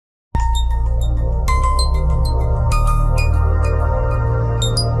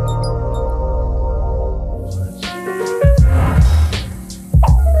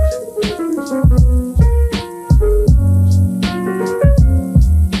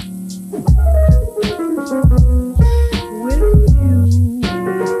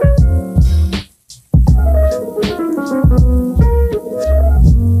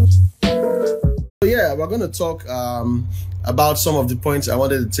to talk about some of the points I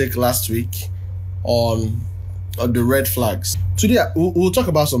wanted to take last week on the red flags. Today, we'll talk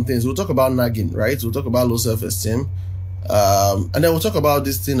about some things. We'll talk about nagging, right? We'll talk about low self-esteem. And then we'll talk about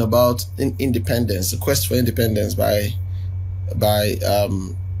this thing about independence, the quest for independence by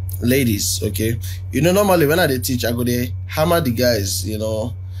ladies, okay? Normally when I teach, I go there, hammer the guys,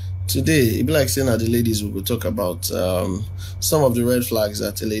 Today, it'd be like saying that the ladies will talk about some of the red flags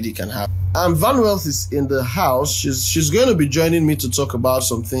that a lady can have. Van Wealth is in the house. She's going to be joining me to talk about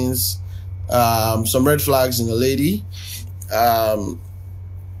some things, some red flags in a lady. There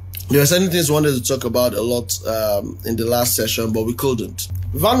were certain things we wanted to talk about a lot in the last session, but we couldn't.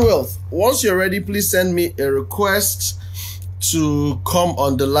 Van Wealth, once you're ready, please send me a request to come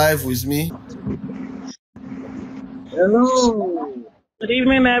on the live with me. Hello. Good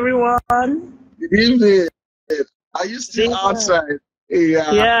evening, everyone. Good evening. Are you still outside? Yeah,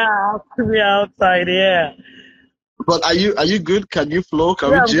 I have to be outside, yeah. But are you good? Can you flow?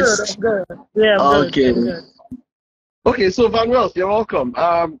 Can we just? I'm good. Yeah, I'm okay. Good. I'm good. Okay, so Van Wealth, you're welcome.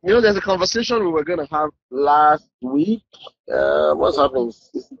 There's a conversation we were gonna have last week. What's happening?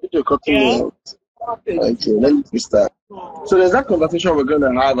 Is the video cutting me out? Okay, let me start. So there's that conversation we're going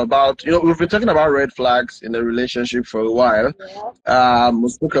to have about, we've been talking about red flags in a relationship for a while. We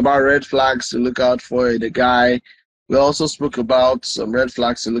spoke about red flags to look out for in a guy. We also spoke about some red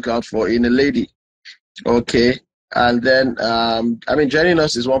flags to look out for in a lady. Okay. And then, joining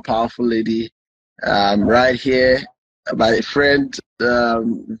us is one powerful lady right here, my friend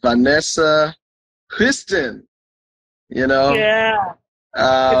Vanessa Kristen, Yeah,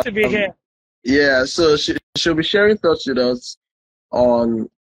 good to be here. Yeah, so she'll be sharing thoughts with us on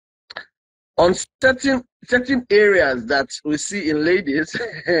certain areas that we see in ladies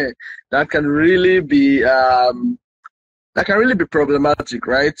that can really be problematic,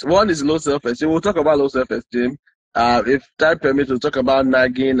 right? One is low self-esteem. We'll talk about low self-esteem. If time permits, we'll talk about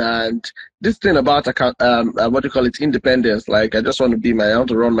nagging and this thing about independence. Like I just want to be I want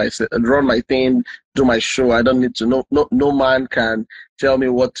to run my thing, do my show. I don't need to no man can tell me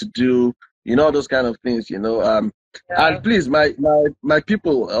what to do. Those kind of things, And please, my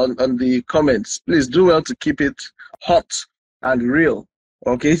people on the comments, please do well to keep it hot and real.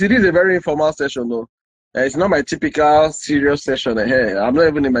 Okay, so this is a very informal session, though. It's not my typical serious session. I'm not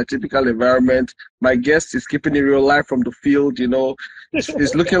even in my typical environment. My guest is keeping it real live from the field.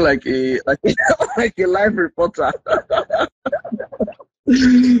 It's looking like a live reporter.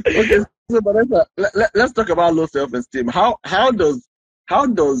 Okay, so Vanessa, let's talk about low self-esteem. How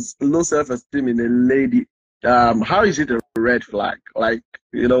does low self-esteem in a lady, how is it a red flag? Like,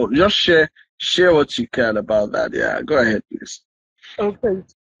 just share what you can about that. Yeah, go ahead, please. Okay,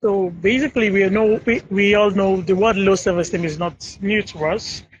 so basically we all know the word low self-esteem is not new to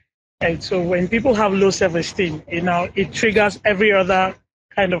us. And so when people have low self-esteem, it triggers every other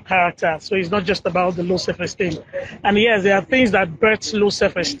kind of character. So it's not just about the low self-esteem. And yes, there are things that birth low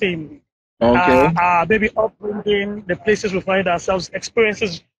self-esteem. Okay. Maybe upbringing, the places we find ourselves,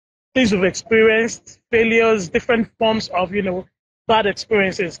 experiences, things we've experienced, failures, different forms of, bad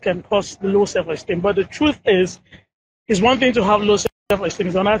experiences can cause low self-esteem. But the truth is one thing to have low self-esteem,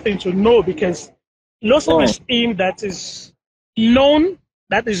 is another thing to know, because low self-esteem that is known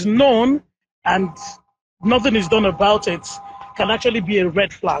and nothing is done about it can actually be a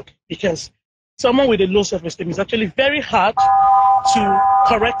red flag, because someone with a low self-esteem is actually very hard to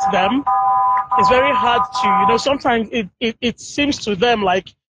correct them. It's very hard to, sometimes it seems to them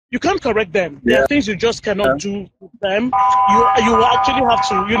like you can't correct them. Yeah. There are things you just cannot do with them. You actually have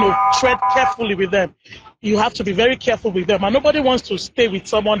to, tread carefully with them. You have to be very careful with them. And nobody wants to stay with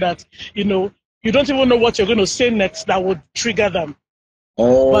someone that, you don't even know what you're going to say next that would trigger them.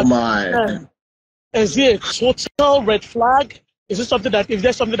 Oh, my. Is it a total red flag? Is it something that, if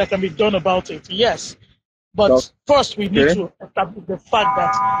there's something that can be done about it? Yes. But first, we need to establish the fact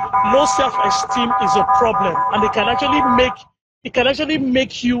that low self-esteem is a problem, and it can actually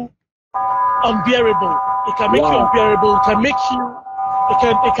make you unbearable. It can make you unbearable. It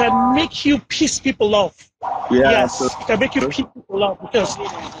can make you piss people off. Yeah, yes, it can make you piss people off, because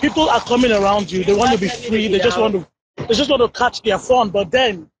people are coming around you. They want to be free. They just want to catch their fun. But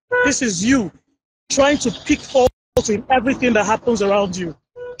then this is you trying to pick fault in everything that happens around you.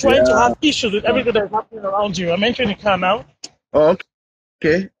 Trying to have issues with everything that's happening around you. I mentioned you can now. Oh,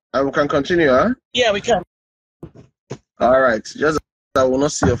 okay. We can continue, huh? Yeah, we can. All right. Just I will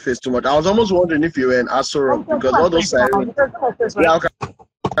not see your face too much. I was almost wondering if you were in Asoro, because all those sirens. Yeah,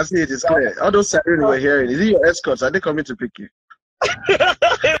 I see it is clear. All those sirens we're hearing. Is it your escorts? Are they coming to pick you?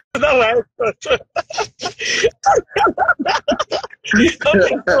 that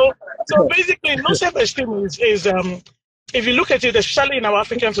okay, so basically, low self-esteem is if you look at it, especially in our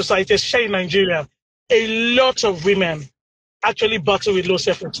African society, especially in Nigeria, a lot of women actually battle with low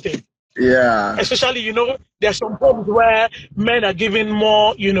self-esteem. Yeah. Especially, there are some homes where men are given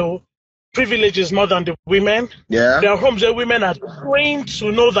more, privileges more than the women. Yeah. There are homes where women are trained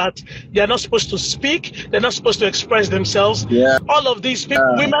to know that they are not supposed to speak, they're not supposed to express themselves. Yeah. All of these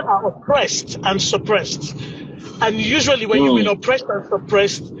people, women are oppressed and suppressed. And usually when you've been oppressed and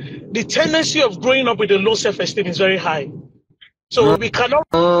suppressed, the tendency of growing up with a low self-esteem is very high. So we cannot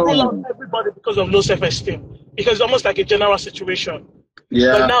rule out everybody because of low self-esteem, because it's almost like a general situation.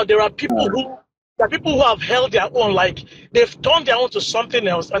 Yeah. But now there are people who have held their own, like they've turned their own to something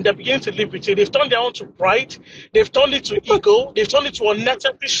else and they're beginning to live with it. They've turned their own to pride, they've turned it to ego, they've turned it to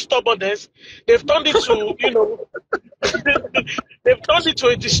unnecessary stubbornness, they've turned it to, they've turned it to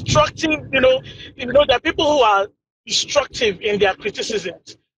a destructive, there are people who are destructive in their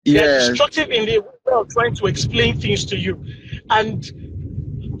criticisms. They're destructive in the way of trying to explain things to you. And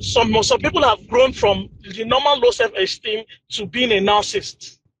some people have grown from the normal low self-esteem to being a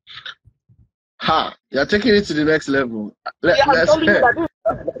narcissist. You're taking it to the next level. I'm telling you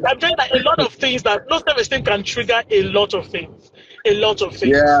that a lot of things, that low self-esteem can trigger a lot of things.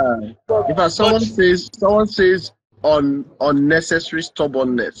 Yeah. In fact, someone says unnecessary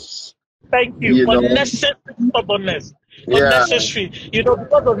stubbornness. Thank you. Unnecessary stubbornness. Unnecessary,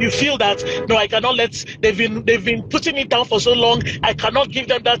 because of you feel that no, I cannot they've been putting it down for so long, I cannot give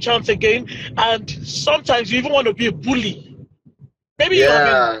them that chance again. And sometimes you even want to be a bully. Maybe you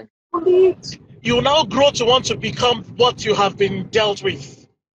have been bullied, you now grow to want to become what you have been dealt with.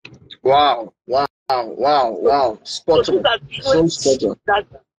 Wow. Spot on. So spot on. That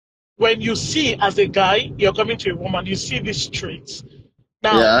when you see as a guy, you're coming to a woman, you see these traits.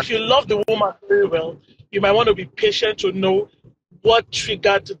 Now, if you love the woman very well, you might want to be patient to know what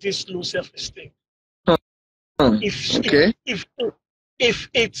triggered this low self-esteem. If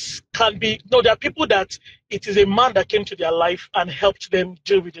it can be, no, there are people that it is a man that came to their life and helped them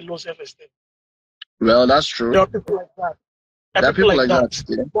deal with the low self-esteem. Well, that's true. There are people like that. There are people like that.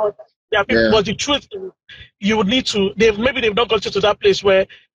 Yeah. But the truth is, you would need to. Maybe they've not gotten to that place where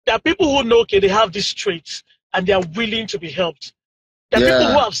there are people who know, okay, they have these traits and they are willing to be helped. There are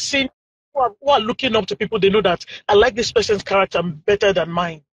people who have seen, who are looking up to people. They know that I like this person's character better than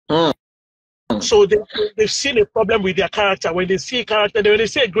mine. So they've seen a problem with their character. When they see a character, when they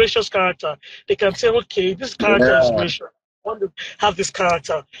see a gracious character, they can say, okay, this character is gracious. I want to have this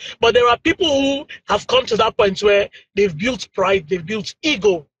character. But there are people who have come to that point where they've built pride, they've built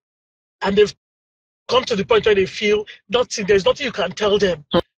ego, and they've come to the point where they feel there's nothing you can tell them.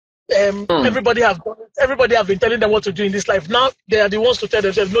 Everybody have been telling them what to do in this life. Now they are the ones to tell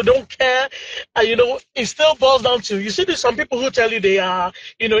themselves, no, don't care. And it still boils down to, you see, there's some people who tell you they are,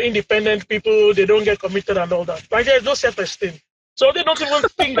 independent people, they don't get committed and all that. Right? There's no self-esteem. So they don't even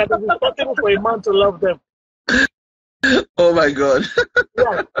think that it is possible for a man to love them. Oh my God.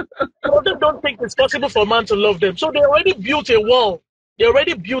 Yeah. So they don't think it's possible for a man to love them. So they already built a wall.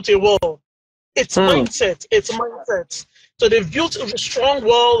 It's mindset. So they've built a strong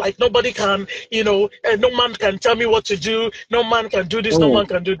wall, like nobody can, no man can tell me what to do, no man can do this, no man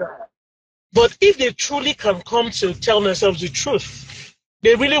can do that. But if they truly can come to tell themselves the truth,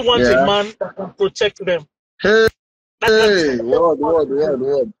 they really want a man that can protect them. Word.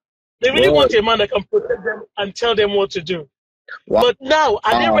 They really want a man that can protect them and tell them what to do. Wow. But now,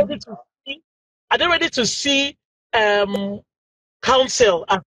 are they ready to see counsel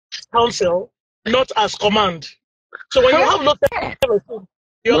as counsel, not as command? So when you have no self-esteem,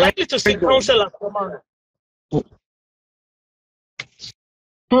 you're likely to see counsel as command.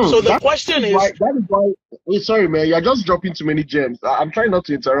 So the question is... that is why, sorry, man, you're just dropping too many gems. I'm trying not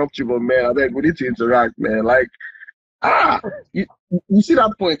to interrupt you, but man, I beg, we need to interact, man. Like, you see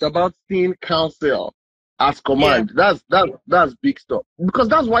that point about seeing counsel as command? Yeah. That's big stuff. Because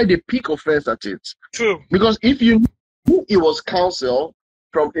that's why they pick offense at it. True. Because if you knew it was counsel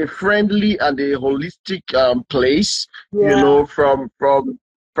from a friendly and a holistic place, from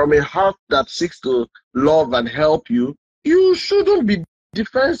a heart that seeks to love and help you, you shouldn't be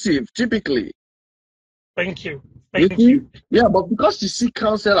defensive, typically. Thank you. Thank you. Yeah, but because you see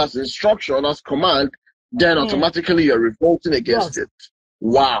counsel as instruction, as command, then automatically you're revolting against it.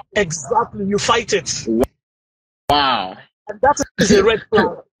 Wow. Exactly. You fight it. Wow. And that is a red flag.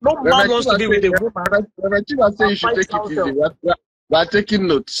 No man wants to be with a woman. Reverend Chiba say you should take it easy. We're taking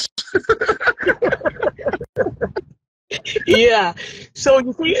notes. Yeah. So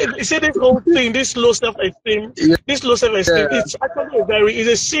you see this whole thing, Yeah, this low self-esteem, it's actually it's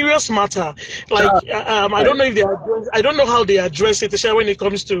a serious matter. Like, I don't know if I don't know how they address it, especially when it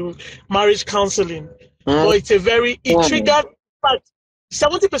comes to marriage counseling, mm, but it mm, triggers, in fact,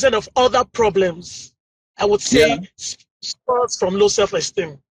 70% of other problems, I would yeah, say, starts from low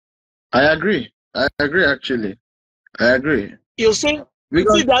self-esteem. I agree. I agree, actually. I agree. You see,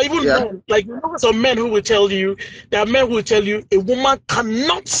 Because, there are even yeah, men, like, some men who will tell you, there are men who will tell you a woman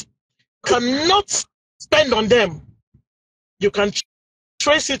cannot spend on them. You can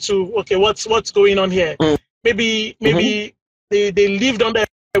trace it to, okay, what's going on here. mm, mm-hmm, Maybe they lived under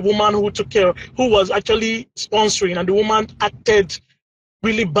a woman who was actually sponsoring, and the woman acted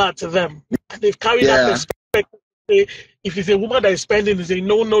really bad to them. And they've carried that yeah, perspective. If it's a woman that is spending, is a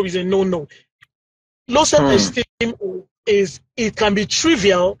no-no, is a no-no. Low mm, self-esteem it can be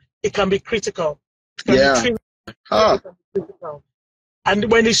trivial, it can be critical. It can be yeah. trivial, Ah, it can be critical.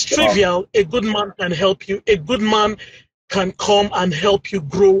 And when it's wow. trivial, a good man can help you. A good man can come and help you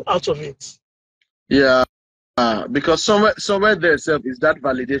grow out of it. Yeah. Because somewhere there itself is that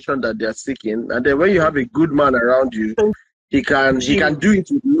validation that they're seeking. And then when you have a good man around you, he can You, do it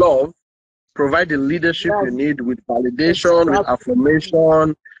with love, provide the leadership you yes, need with validation, with exactly,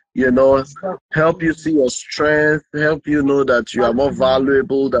 affirmation, you know, help you exactly, see your strength, help you know that you are more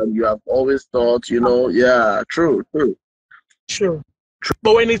valuable than you have always thought, you know. Yeah, true, true, true.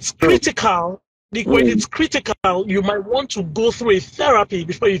 But true. when Mm, it's critical, you might want to go through a therapy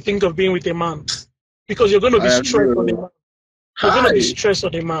before you think of being with a man, because you're going to be I agree. stressed on a man. You're going to be Hi, stressed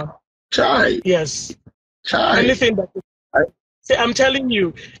on a man. chai, Yes. chai. Anything that I, See, I'm telling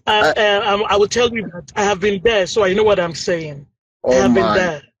you, I, I will tell you that I have been there, so I know what I'm saying. I oh have been my,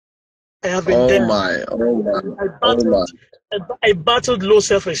 there. I have been oh there. my, oh my, I oh my. battled low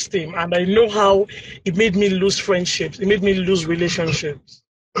self-esteem, and I know how it made me lose friendships. It made me lose relationships.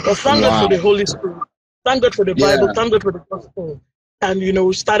 But thank God for Wow. the Holy Spirit. Thank God for the Bible. Yeah. Thank God for the gospel.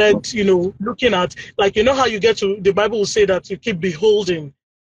 And started looking at, like, how you get to the Bible will say that you keep beholding,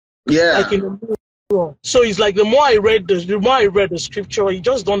 like Yeah. in the mirror. So it's like the more I read the scripture, it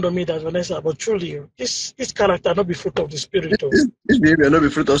just dawned on me that, Vanessa, but truly, this character not be fruit of the spirit. This behavior not be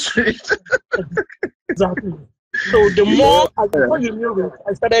fruit of spirit. Exactly. So the Yeah. more, before you knew it,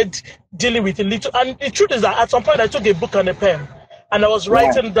 I started dealing with a little. And the truth is that at some point I took a book and a pen, and I was Wow.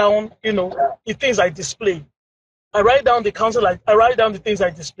 writing down, the things I display. I write down the counsel. I write down the things I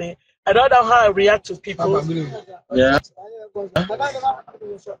display. I write down how I react to people. Yeah.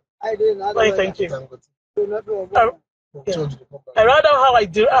 Why, thank you. Yeah. I write down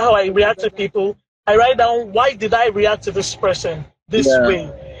how I react to people. I write down, why did I react to this person this Yeah.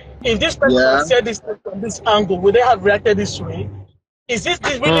 way? If this person Yeah. had said this from this angle, would they have reacted this way? Is this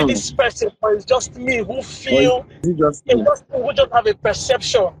really Hmm. this person, or is just me who Or is feel? it just It's me? just me who just have a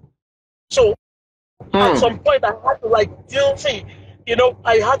perception. So at Hmm. some point, I had to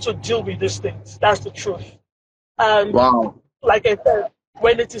I had to deal with these things. That's the truth. And Wow. like I said,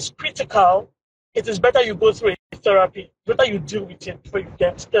 when it is critical, it is better you go through a therapy. Better you deal with it before you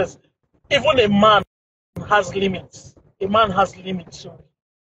get. Because even a man has limits. A man has limits to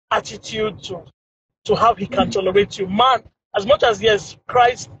attitude, to how he can tolerate you. Man, as much as, yes,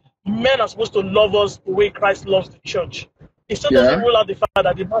 Christ, men are supposed to love us the way Christ loves the church. It still doesn't Yeah. rule out the fact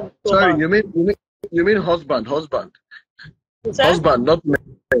that the man is still Sorry, man. you mean husband, husband. You said? Husband, not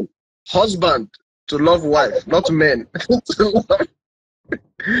men. Husband to love wife, not men. To love-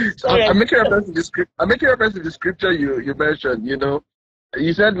 So Sorry, I'm making reference to the script. I'm making reference to the scripture you mentioned, you know.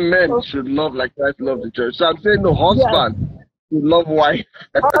 You said men should love like Christ loved the church. So I'm saying no, yes, husband should love wife.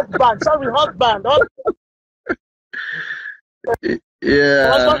 husband. Sorry, husband.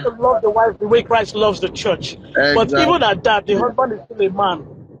 Yeah, Husband should love the wife the way Christ loves the church. But even exactly. at that, the husband is still a man.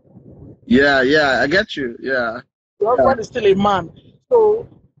 Yeah, yeah, I get you. Yeah, The husband is still a man. So,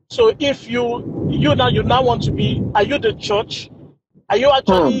 if you now want to be, are you the church? Are you hmm.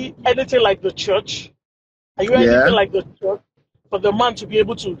 actually anything like the church? Are you anything Yeah, like the church? For the man to be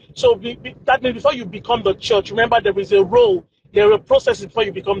able to, so that means before you become the church, remember there is a role, there are processes before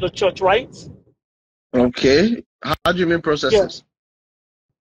you become the church, right? okay. How do you mean Yeah. processes?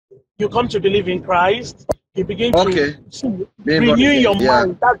 You come to believe in Christ, you begin to Okay, being born renew again. your Yeah,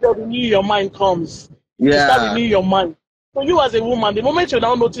 mind. That's where renew your mind comes. You start yeah, renewing your mind. So you as a woman, the moment you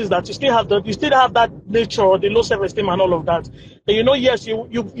now notice that you still have that nature, or the low self-esteem and all of that, then yes,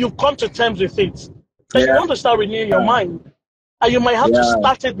 you've come to terms with it. Then you yeah, want to start renewing your mind. And you might have to yeah.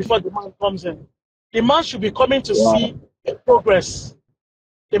 start it before the man comes in. The man should be coming to Wow. see progress.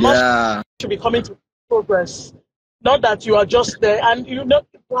 The man Yeah, should be coming to progress. Not that you are just there. And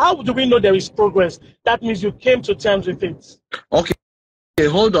how do we know there is progress? That means you came to terms with it. Okay. Okay,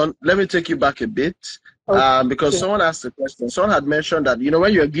 hold on. Let me take you back a bit. Because someone asked a question. Someone had mentioned that,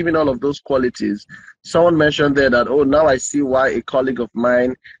 when you're giving all of those qualities, someone mentioned there that, oh, now I see why a colleague of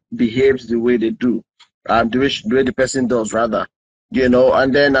mine behaves the way they do, the way the person does, rather,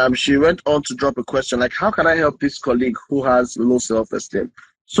 and then she went on to drop a question like, how can I help this colleague who has low self-esteem?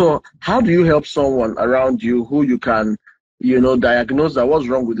 So how do you help someone around you who you can, diagnose that what's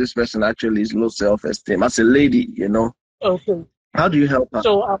wrong with this person actually is low self-esteem as a lady, Okay. How do you help her?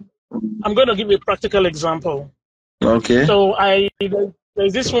 So I'm going to give you a practical example. Okay. So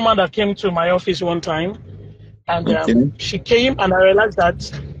there's this woman that came to my office one time, and she came, and I realized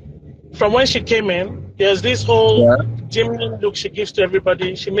that from when she came in, there's this whole genuine look she gives to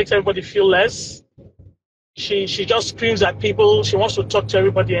everybody. She makes everybody feel less. She just screams at people. She wants to talk to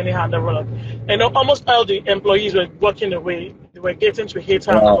everybody anyhow and everything. And almost all the employees were walking away. They were getting to hate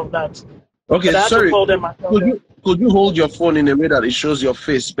her and all of that. Okay, sorry. To call them and tell them. Could you hold your phone in a way that it shows your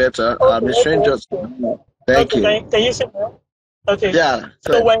face better? The strangers. Thank you. Can you see that? Okay. Yeah.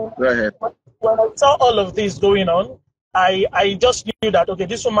 So go ahead. When I saw all of this going on, I just knew that, okay,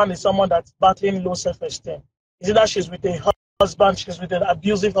 this woman is someone that's battling low self-esteem. Is it that she's with a husband, she's with an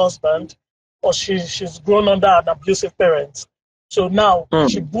abusive husband, or she's grown under an abusive parent? So now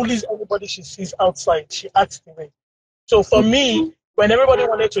she bullies everybody she sees outside. She acts the way. So for me, when everybody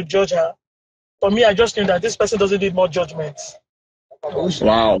wanted to judge her, for me, I just knew that this person doesn't need more judgment.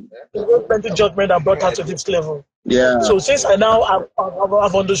 Wow. There's plenty judgment that brought her to this level. Yeah. So since I now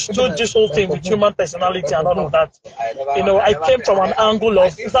I've understood this whole thing with human personality and all of that, I came from an angle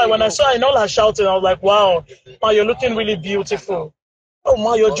of, in fact, when I saw her in all her shouting, I was like, wow, Ma, you're looking really beautiful. Oh,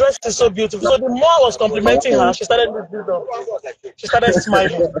 Ma, your dress is so beautiful. So the more I was complimenting her, she started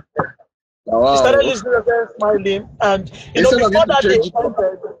smiling. Wow. She started listening to her smiling, and before that day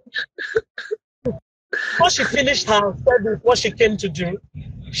once she finished her service, what she came to do,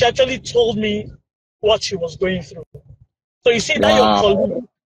 she actually told me what she was going through. So you see, now your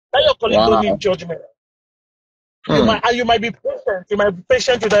colleague don't need judgment. You might be patient. You might be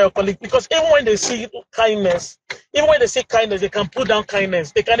patient with your colleague, because even when they see kindness, they can put down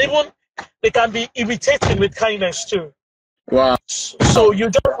kindness. They can be irritating with kindness too. Wow. So you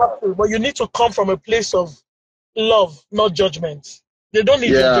just have to, but you need to come from a place of love, not judgment. They don't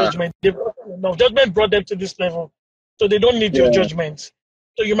need your judgment. Judgment brought them to this level, so they don't need your judgment.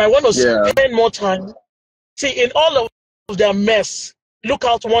 So you might want to spend more time. See, in all of their mess, look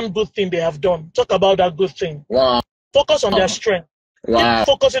out one good thing they have done. Talk about that good thing. Wow. Focus on their strength. Wow. Keep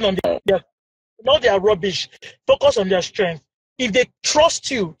focusing on not their rubbish. Focus on their strength. If they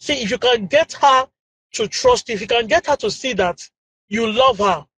trust you, see, if you can get her to trust you, if you can get her to see that you love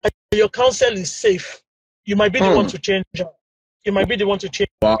her and your counsel is safe, you might be the one to change her. You might be the one to change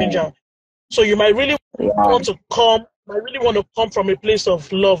her. So you might really want to come from a place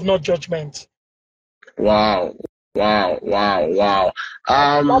of love, not judgment. Wow.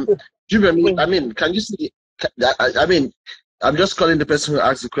 Jubemi, I mean, can you see? I mean, I'm just calling the person who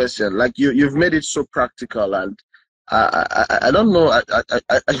asked the question. Like you've made it so practical, and I don't know.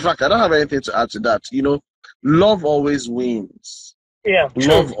 In fact, I don't have anything to add to that. Love always wins. Yeah.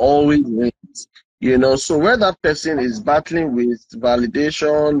 Love always wins. So where that person is battling with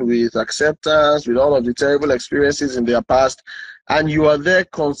validation, with acceptance, with all of the terrible experiences in their past, and you are there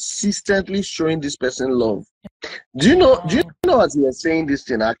consistently showing this person love. Do you know as you were saying this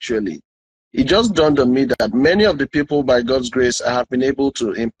thing, actually, it just dawned on me that many of the people, by God's grace, I have been able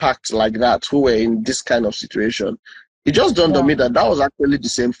to impact like that, who were in this kind of situation. It just dawned on me that was actually the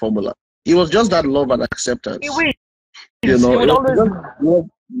same formula. It was just that love and acceptance. It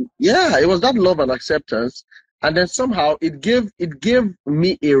was that love and acceptance, and then somehow it gave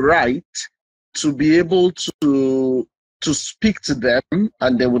me a right to be able to speak to them,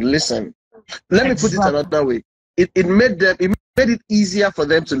 and they would listen. Let me put it another way. It made it easier for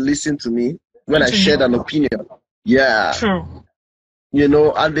them to listen to me when I shared an opinion. Yeah. True.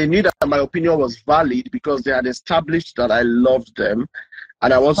 And they knew that my opinion was valid because they had established that I loved them,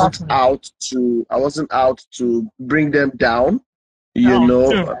 and I wasn't out to bring them down.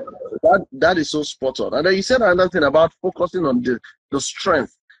 That is so spot on. And then you said another thing about focusing on the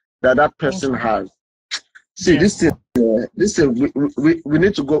strength that person has. See, this thing, we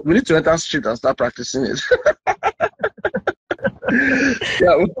need to go. We need to enter street and start practicing it.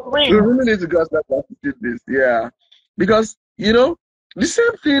 We really need to go and start practicing this. Yeah, because the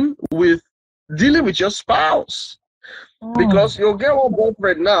same thing with dealing with your spouse. Because you'll get one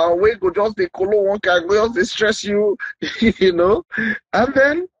boyfriend now, we go just the color one can go just they stress you, and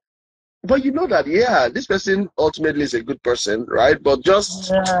then but you know that, yeah, this person ultimately is a good person, right? But just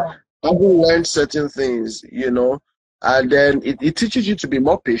Yeah. having learned certain things, and then it teaches you to be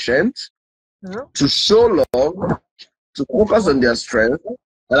more patient, Yeah. to show love, to focus on their strength,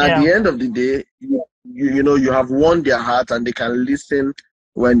 and at Yeah. the end of the day, you have won their heart, and they can listen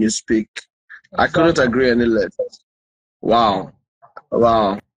when you speak. I couldn't Exactly. agree any less. Wow,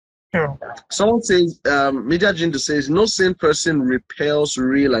 wow. True. Someone says, Media Ginger says, no sane person repels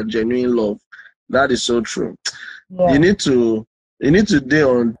real and genuine love. That is so true. You Yeah. need to be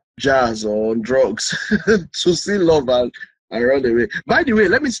on jazz or on drugs to see love and run away. By the way,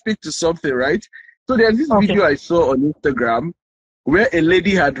 let me speak to something, right? So there's this Okay. video I saw on Instagram where a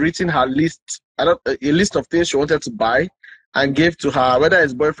lady had written her list, a list of things she wanted to buy and gave to her, whether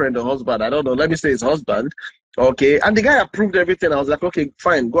it's boyfriend or husband, I don't know. Let me say it's husband. Okay. And the guy approved everything. I was like, okay,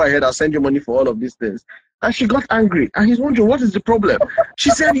 fine, go ahead. I'll send you money for all of these things. And she got angry. And he's wondering, what is the problem? She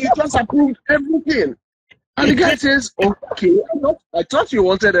said, you just approved everything. And the guy says, okay, I thought you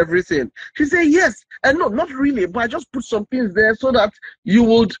wanted everything. She said, yes. And no, not really, but I just put some things there so that you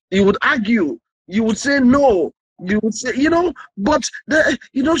would argue. You would say no. You would say, but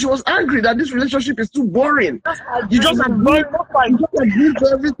she was angry that this relationship is too boring. Just You agree. just agree, No fight. you just agree to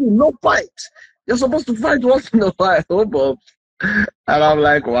everything, no fight. You're supposed to fight once in a while. Oh, Bob. And I'm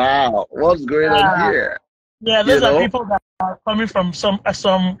like, wow, what's going on Yeah. here? Yeah. You Those are know? people that are coming from some.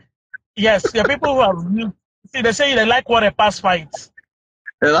 Yes, there are people who have. See, they say they like what a past fights.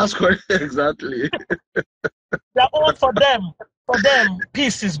 And that's correct, exactly. They're all for them. For them,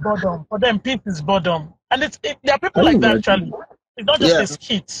 peace is boredom. For them, peace is boredom. And there are people Can you like that imagine? actually. It's not just Yeah. a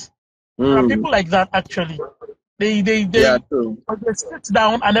skit. There are Mm. people like that actually. They they Yeah, they true. when they sit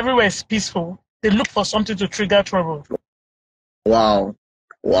down and everywhere is peaceful. They look for something to trigger trouble. Wow.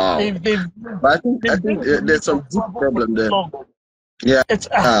 Wow. They've they've But I they've been think in the there's midst some of deep trouble for problem too there. long. Yeah. It's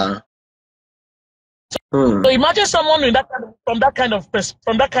Hmm. so imagine someone in from that kind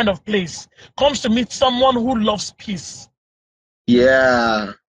of place comes to meet someone who loves peace.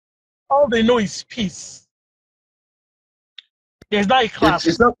 Yeah. All they know is peace. There's not a It's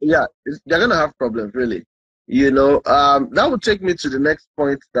clash. not, yeah, they're gonna have problems really. That would take me to the next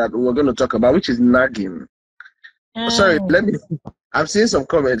point that we're gonna talk about, which is nagging. Sorry, Mm. I'm seeing some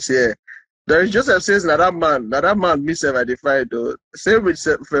comments here. There is Joseph says that man miss identified though. Same with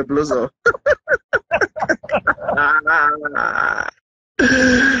Febloso.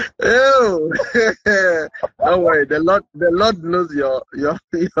 Ew. Don't worry, the Lord knows your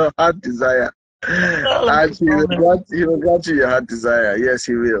heart desire. That's And the problem. he will grant you your heart desire. Yes,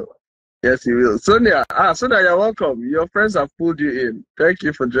 he will. Yes, he will. Sonia, you're welcome. Your friends have pulled you in. Thank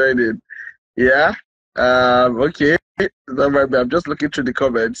you for joining. Yeah. Okay. Don't mind me. I'm just looking through the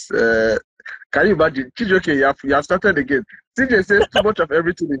comments. Can you imagine? Chijoke, you have started again. CJ says too much of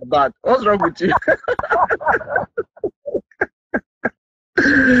everything is bad. What's wrong with you?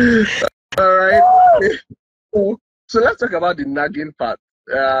 All right. So let's talk about the nagging part.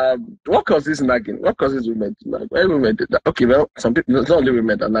 What causes nagging? What causes women to nag? Why women do that? Okay, well, some people, it's not only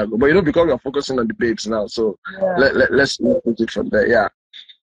women that nag, but because we're focusing on the babes now, so Yeah. let's put it from there. Yeah.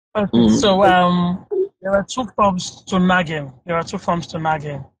 Okay. Mm. So there are two forms to nagging. There are two forms to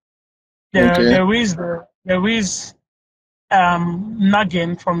nagging. Okay. There is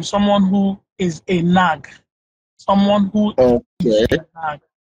nagging from someone who is a nag, someone who is Okay. a nag,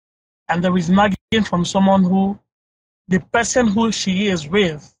 and there is nagging from someone who the person who she is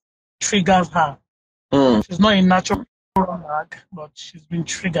with triggers her. Mm. She's not a natural nag, but she's been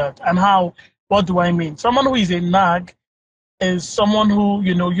triggered. And how? What do I mean? Someone who is a nag is someone who,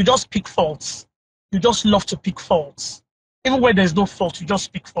 you just pick faults. You just love to pick faults. Even where there's no fault, you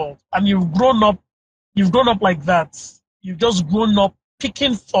just pick faults. And you've grown up like that. You've just grown up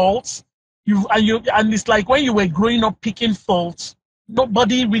picking faults. And it's like when you were growing up picking faults,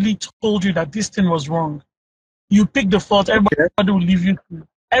 nobody really told you that this thing was wrong. You pick the fault, Okay. everybody will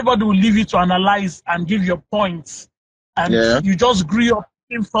leave you to analyze and give your points. And Yeah. you just grew up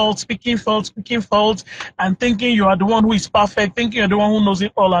picking faults, and thinking you are the one who is perfect, thinking you're the one who knows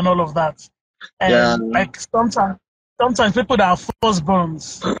it all and all of that. Yeah. And like sometimes people that are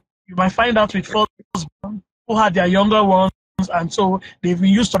firstborns, you might find out with firstborn who had their younger ones, and so they've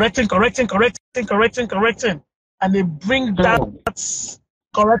been used to correcting, and they bring that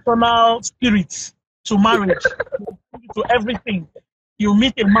correctional spirit to marriage, to everything. You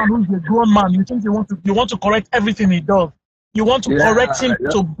meet a man who's a grown man, you think you want to correct everything he does. You want to correct him Yeah.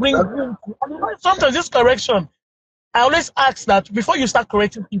 to bring him. Sometimes this correction, I always ask that before you start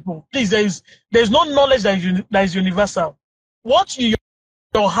correcting people, please, there's no knowledge that is universal. What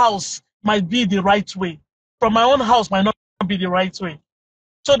your house might be the right way. From my own house might not be the right way.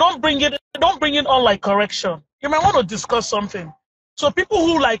 So don't bring it on like correction. You might want to discuss something. So people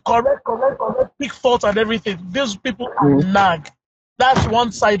who like correct, pick fault and everything, those people nag. That's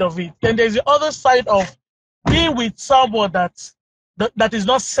one side of it. Then there's the other side of being with someone that is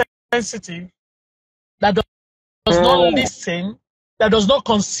not sensitive, that does not listen, that does not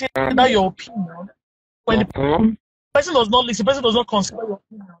consider your opinion. When the person does not listen, the person does not consider your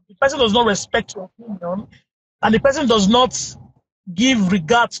opinion, the person does not respect your opinion, and the person does not give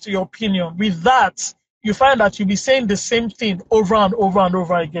regards to your opinion. With that, you find that you'll be saying the same thing over and over and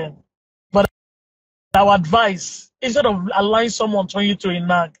over again. But our advice, instead of allowing someone turn you to a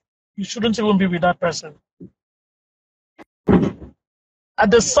nag, you shouldn't even be with that person. And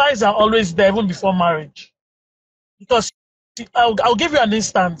the signs are always there even before marriage. Because I'll give you an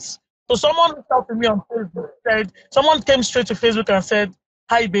instance. So someone reached out to me on Facebook, someone came straight to Facebook and said,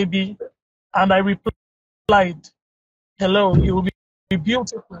 "Hi, baby." And I replied, "Hello, it will be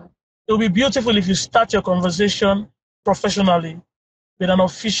beautiful. It will be beautiful if you start your conversation professionally with an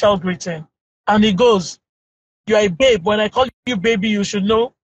official greeting." And he goes, "You are a babe. When I call you baby, you should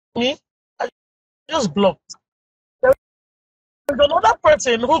know me." I just blocked. There's another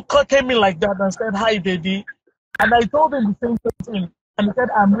person who came in like that and said, "Hi, baby." And I told him the same thing. And he said,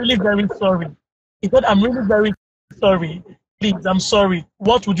 "I'm really very sorry." He said, "I'm really very sorry. Please, I'm sorry.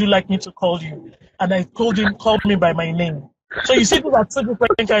 What would you like me to call you?" And I told him, "Call me by my name." So you see, these are two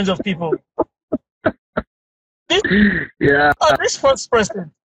different kinds of people. This first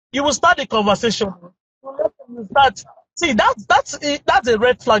person, you will start the conversation. You start. See, that's a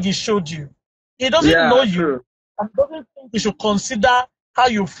red flag he showed you. He doesn't know you and doesn't think you should consider how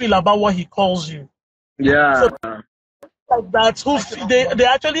you feel about what he calls you. Yeah. So, like that, they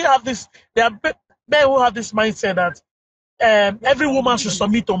actually have this. There are men who have this mindset that every woman should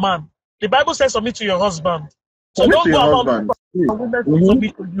submit to man. The Bible says submit to your husband. So don't go about looking for women to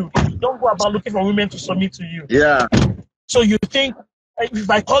submit to you. Don't go about looking for women to submit to you. Yeah. So you think if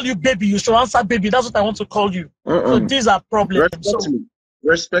I call you baby, you should answer baby. That's what I want to call you. So these are problems.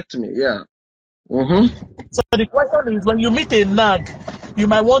 Respect me. Yeah. So the question is, when you meet a nag, you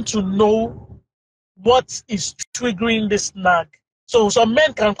might want to know what is triggering this nag. So some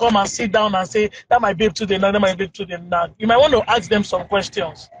men can come and sit down and say, "That my babe today, that my babe today nag." You might want to ask them some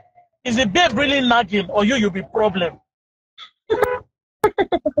questions. Is the babe really nagging, or you'll be problem?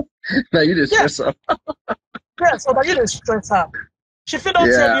 Now you just stress her. Yes, so that you just stress her. She feel don't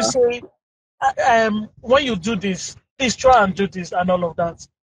tell you, say, when you do this, please try and do this and all of that.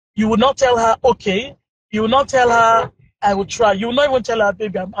 You will not tell her, okay. You will not tell her, I will try. You will not even tell her,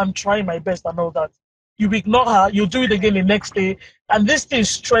 baby, I'm trying my best and all that. You ignore her. You do it again the next day, and this thing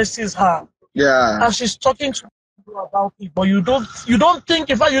stresses her. Yeah. And she's talking to you about it, but you don't think,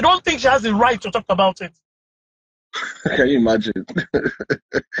 in fact, you don't think she has the right to talk about it. Can you imagine?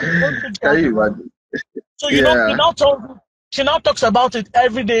 Can you imagine? So she now talks about it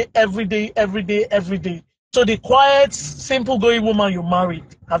every day. So the quiet, simple going woman you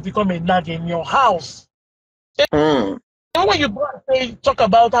married has become a nag in your house. Even when you go and say, talk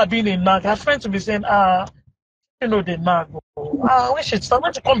about her being a nag, her friends will be saying, you know, the nag. When she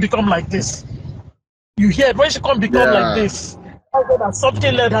come become like this. You hear, when she come become like this,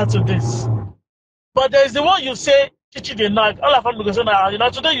 something led her to this. But there's the one you say, Chichi the nag. All of them will say, you know,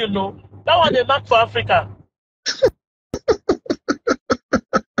 today you know, that one the nag for Africa. So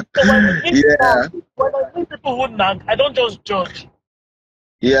when I meet people who nag, I don't just judge.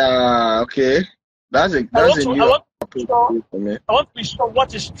 Yeah, okay. I want to be sure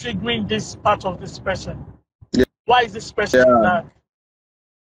what is triggering this part of this person. Yeah. Why is this person nag?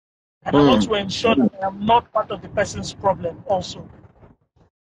 And I want to ensure that I am not part of the person's problem also.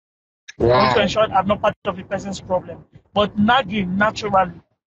 I want to ensure I'm not part of the person's problem. But nagging, naturally,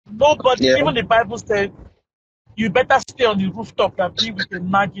 nobody, even the Bible said, you better stay on the rooftop than be with a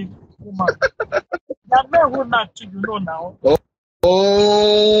nagging woman. There are men who nag too, you know now.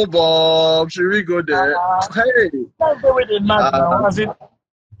 Oh, Bob, should we go there? Hey! Don't go with a nag now. As in,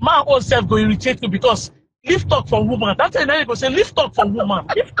 man own self go irritate you because lift talk for woman. That's why people say, lift talk for woman.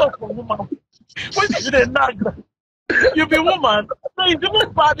 Lift talk for woman. When you dey nag, you be woman. So it's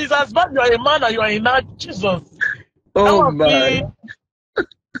even bad. It's as bad you are a man and you are a nag. Jesus. Oh, man.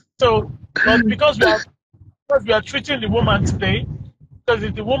 So, but because we are treating the woman today, because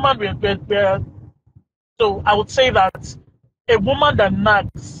it's the woman we're so I would say that a woman that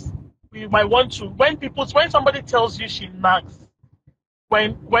nags, we might want to, when somebody tells you she nags,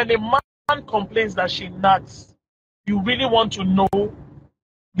 when a man complains that she nags, you really want to know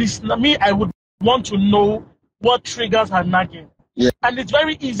this. I would want to know what triggers her nagging. Yeah. And it's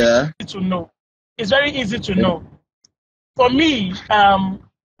very easy to know. It's very easy to know. For me,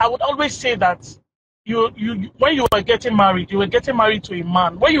 I would always say that when you were getting married, you were getting married to a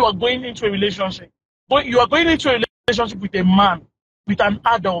man. When you are going into a relationship, you are going into a relationship with a man, with an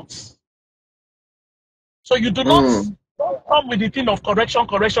adult. So you do not don't come with the thing of correction.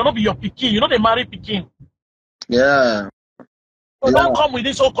 Not be your pikin. You know they marry pikin. Yeah. So don't come with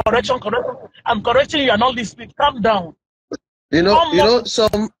this whole correction. I'm correcting you and all this. Calm down. You know,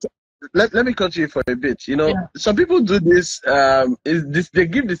 let me cut you for a bit. You know, some people do this, they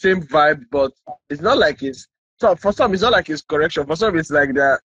give the same vibe, but it's not like for some it's not like it's correction. For some it's like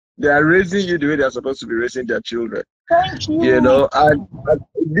they are raising you the way they're supposed to be raising their children. Thank you. You know, and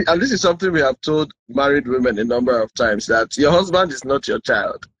this is something we have told married women a number of times, that your husband is not your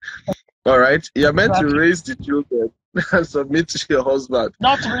child. All right? You're meant to raise the children and submit to your husband.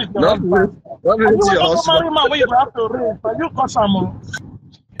 Not raise your husband. Not raise your husband. Marry man where you have to raise, but you cause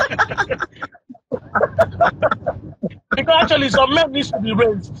because actually some men need to be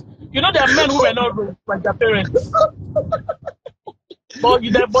raised. You know there are men who were not raised like their parents. But, they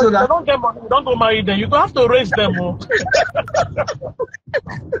don't get money, you don't go marry them. You don't have to raise them.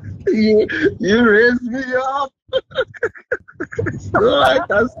 You raised me up. I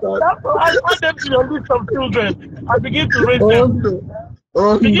add them to your list of children. I begin to raise them.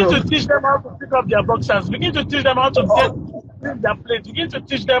 Begin to teach them how to pick up their boxers. Begin to teach them how to get their plates. Begin to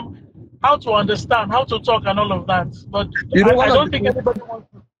teach them how to understand, how to talk, and all of that. But I don't think anybody wants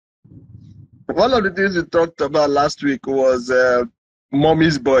to. One of the things we talked about last week was mommy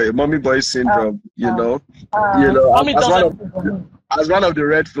boy syndrome. You know, as one of the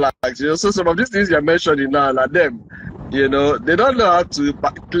red flags. You know, so some of these things you're mentioning now, like them, you know, they don't know how to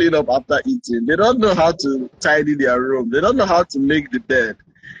clean up after eating. They don't know how to tidy their room. They don't know how to make the bed.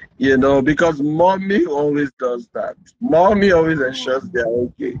 You know, because mommy always does that. Mommy always ensures they're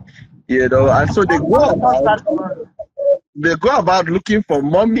okay. You know, and so they go about looking for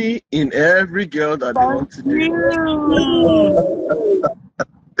mommy in every girl that they want to date.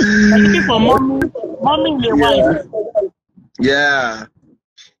 Looking for mommy in their wife. Yeah.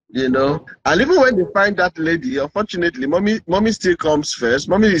 You know, and even when they find that lady, unfortunately, mommy still comes first.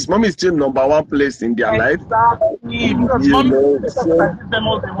 Mommy is still number one place in their life. Because mommy them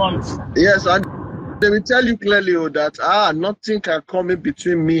all they want. Yes, and they will tell you clearly that nothing can come in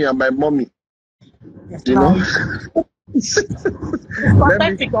between me and my mommy. You know.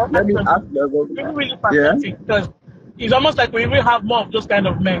 let me ask level. Really pathetic, because it's almost like we will have more of those kind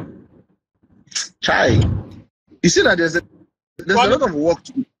of men. Chai. You see that there's a lot of work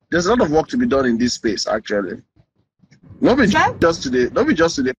to be done in this space, actually. Not just today.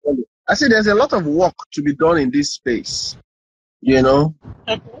 I say there's a lot of work to be done in this space. You know?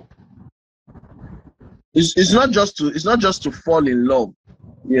 Okay. It's not just to fall in love.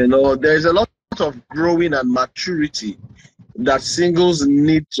 You know, there's a lot of growing and maturity that singles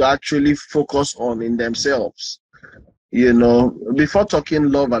need to actually focus on in themselves. You know, before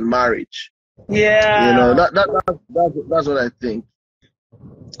talking love and marriage. Yeah. You know, that's what I think.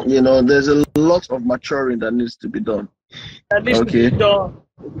 You know, there's a lot of maturing that needs to be done. That needs to be done.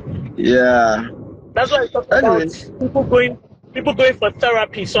 Yeah. That's why I talk about people going for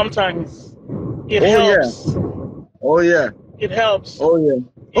therapy sometimes. It helps. Yeah. Oh yeah. It helps. Oh yeah.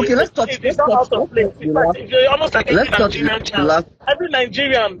 Okay, let's touch. It's not out of place. It's almost like every Nigerian child. Every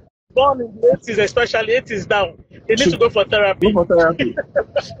Nigerian born in the 80s, especially 80s down, they need to go for therapy. Go for therapy.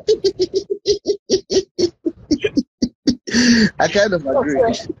 I kind of agree.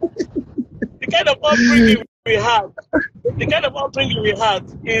 The kind of upbringing we had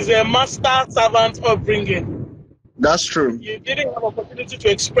is a master servant upbringing. That's true. You didn't have opportunity to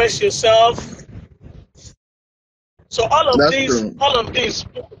express yourself. So all of these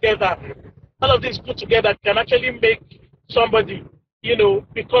put together can actually make somebody, you know,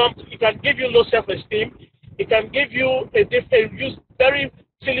 it can give you low self-esteem. It can give you a very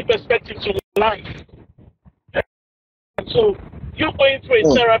silly perspective to life. And so you're going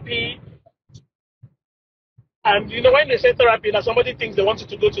through a therapy, and you know when they say therapy, now somebody thinks they want you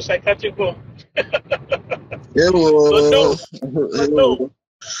to go to psychiatric home. No.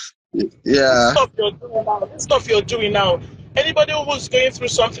 Yeah. Stuff you're doing now. Anybody who's going through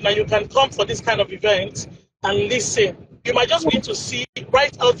something and you can come for this kind of event and listen, you might just begin to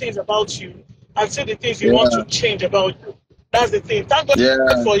write out things about you and see the things you want to change about you. That's the thing. Thank God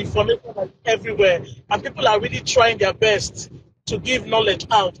for information like everywhere, and people are really trying their best to give knowledge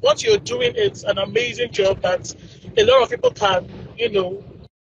out. What you're doing is an amazing job that a lot of people can, you know,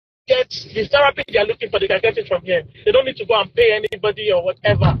 get the therapy they're looking for. They can get it from here. They don't need to go and pay anybody or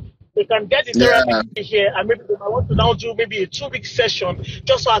whatever. They can get the therapy here, and maybe they might want to now do maybe a 2-week session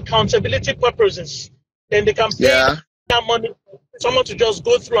just for accountability purposes. Then they can pay that money someone to just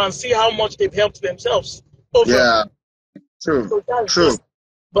go through and see how much they've helped themselves over. Yeah. True. So that's True. just,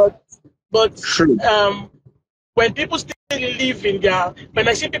 but True. when people still live in their, when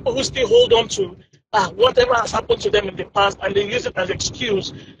I see people who still hold on to whatever has happened to them in the past and they use it as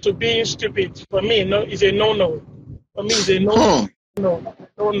excuse to being stupid, for me, no, is a no-no. For me, is a no.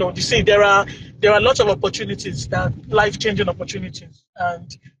 No. You see, there are lots of opportunities, that life-changing opportunities,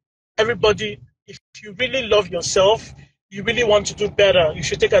 and everybody, if you really love yourself, you really want to do better, you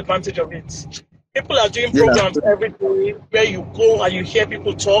should take advantage of it. People are doing Yeah. programs every day where you go and you hear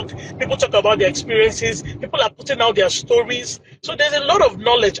people talk. People talk about their experiences. People are putting out their stories. So there's a lot of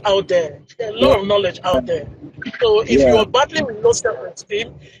knowledge out there. There's a lot of knowledge out there. So if you Yeah. are battling with low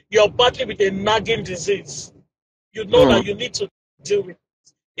self-esteem, you're battling with a nagging disease. You know that you need to deal with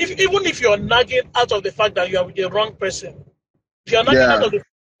it. Even if you're nagging out of the fact that you are with the wrong person, if you're nagging out Yeah. of the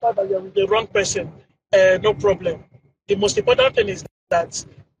fact that you're with the wrong person, no problem. The most important thing is that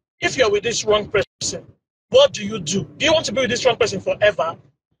if you're with this wrong person, what do you do? Do you want to be with this wrong person forever?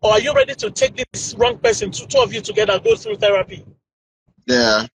 Or are you ready to take this wrong person, two of you together, go through therapy?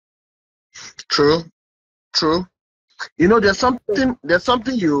 Yeah. True. True. You know, there's something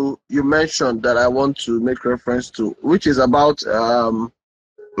you mentioned that I want to make reference to, which is about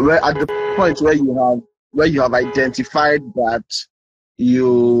where at the point where you have identified that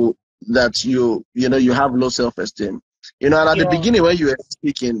you you have low self-esteem. You know, and at the beginning when you were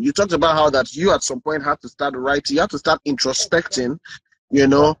speaking, you talked about how that you at some point had to start writing, you had to start introspecting, you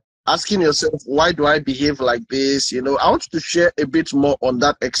know, asking yourself, why do I behave like this? You know, I want you to share a bit more on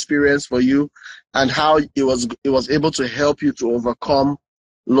that experience for you and how it was able to help you to overcome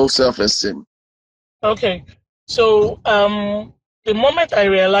low self-esteem. Okay. So the moment I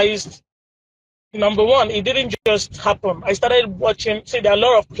realized, number one, it didn't just happen. I started watching, see, there are a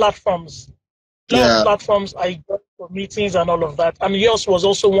lot of platforms. A lot of Yeah. platforms I got for meetings and all of that. And yours was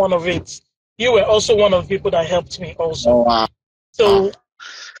also one of it. You were also one of the people that helped me also. Oh, wow. So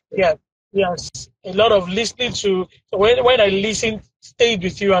yeah, yes, a lot of listening to. So when I listened, stayed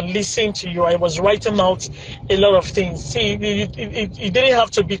with you and listened to you, I was writing out a lot of things. See, it didn't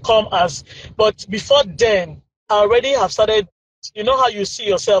have to become as, but before then, I already have started. You know how you see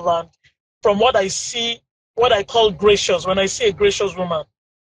yourself, and from what I see, what I call gracious. When I see a gracious woman,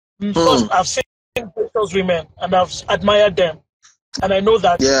 first I've seen gracious women and I've admired them, and I know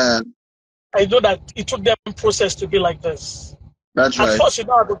that it took them a process to be like this. That's At right. first, you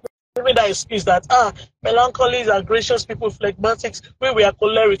know, I was giving that excuse that melancholies are gracious people, phlegmatics, we are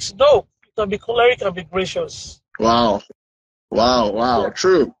cholerics. No, you can be choleric and be gracious. Wow. Yeah.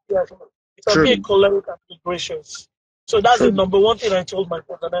 True. Yeah. You can True. be a choleric and be gracious. So that's the number one thing I told my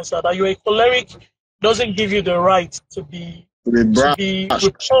Vanessa, that you're a choleric doesn't give you the right to be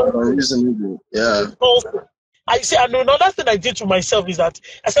unreasonable. Yeah. repulsive. I see, and another thing I did to myself is that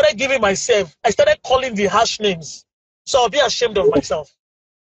I started calling the harsh names. So I'll be ashamed of myself.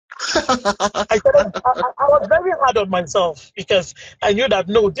 I was very hard on myself because I knew that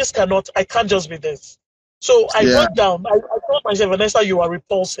no, I can't just be this. So I wrote down, I told myself, Vanessa, you are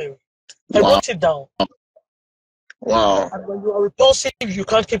repulsive. I wrote it down. Wow. And when you are repulsive, you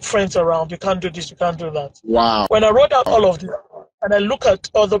can't keep friends around. You can't do this, you can't do that. Wow. When I wrote out all of this, and I look at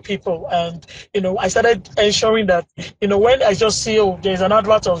other people, and I started ensuring that when I just see there's an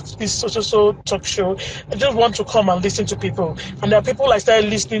advert of this so talk show, I just want to come and listen to people. And there are people I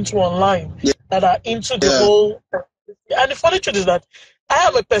started listening to online that are into the whole. And the funny truth is that I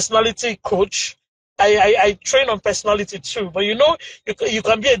am a personality coach. I train on personality too, but you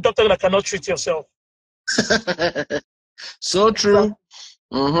can be a doctor that cannot treat yourself. So true.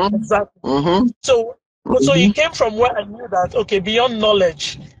 Exactly. So it came from where I knew that, okay, beyond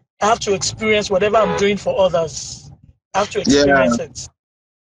knowledge, I have to experience whatever I'm doing for others. I have to experience it.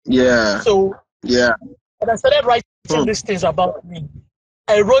 Yeah. So and I started writing these things about me.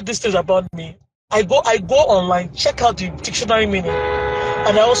 I wrote these things about me. I go online, check out the dictionary meaning,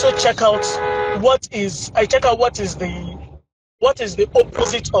 and I also check out what is the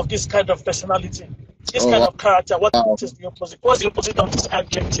opposite of this kind of personality, this kind of character. What is the opposite? What's the opposite of this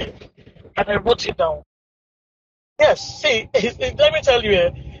adjective? And I wrote it down. Yes, see, let me tell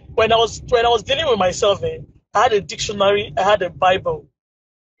you, when I was dealing with myself, I had a dictionary, I had a Bible.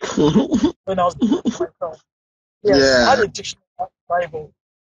 When I was dealing with myself, I had a dictionary, I had a Bible,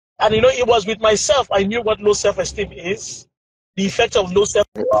 and it was with myself. I knew what low self-esteem is, the effect of low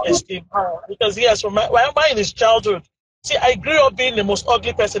self-esteem. Because yes, from my in his childhood, see, I grew up being the most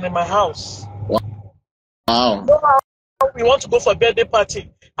ugly person in my house. Wow. We want to go for a birthday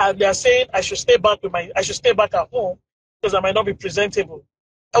party, and they are saying I should stay back at home because I might not be presentable.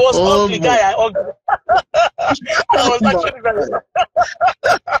 I was Oh ugly my. guy. I ugly. I was My. actually very.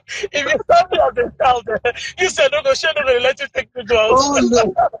 If you saw me as a child, you said, "No, go, share, no, go, let you take me to house." Oh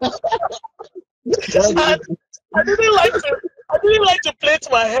no. And I didn't like to. I didn't like to plait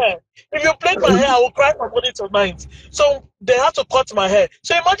my hair. If you plait my hair, I will cry from morning to night. So they had to cut my hair.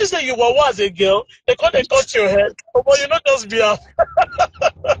 So imagine say you were as a girl, they cut your hair, but you not just be up.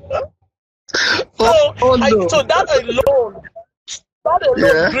 Oh, So oh no. that alone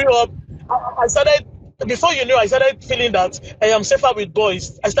Yeah. grew up. I started before you knew. I started feeling that I am safer with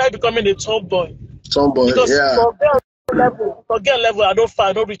boys. I started becoming a top boy Tomboy. because Yeah. for girl level, I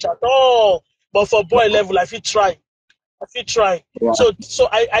don't reach at all. But for boy level, I feel try. I feel try. Wow. So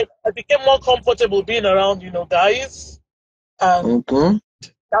I became more comfortable being around, guys, and Okay.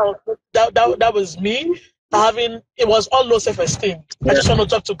 that was me having it was all low self-esteem. I Yeah. just want to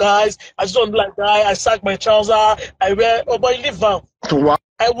talk to guys. I just want to be like guy. I sag my trouser. I wear but you live out. Wow.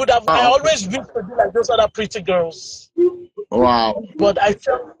 I always used to be like those other pretty girls, Wow. but I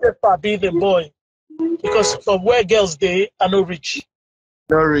felt safer being a boy because from where girls they are no rich.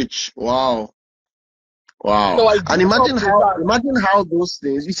 No rich. Wow. Wow. So I And grew up imagine with how that. those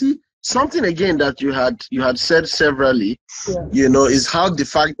things, you see, something again that you had said severally, Yeah. is how the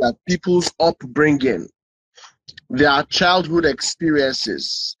fact that people's upbringing, their childhood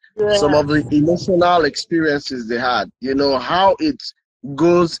experiences, some Yeah. of the emotional experiences they had, how it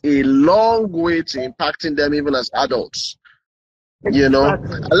goes a long way to impacting them even as adults.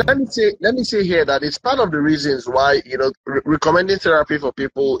 Exactly. And let me say here that it's part of the reasons why recommending therapy for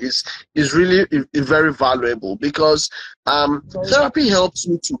people is really is very valuable, because therapy helps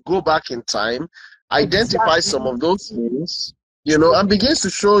you to go back in time, identify some Exactly. of those things, and begins to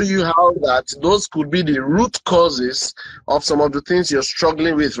show you how that those could be the root causes of some of the things you're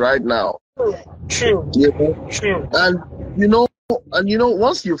struggling with right now. True. you know True. and you know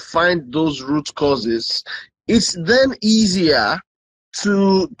once you find those root causes, it's then easier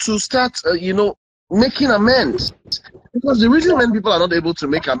to start making amends, because the reason when people are not able to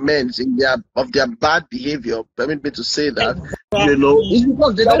make amends in their bad behavior, permit me to say that, is Exactly.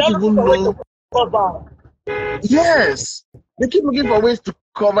 because they They're don't not looking even for way to know. cover. Yes, they keep looking for ways to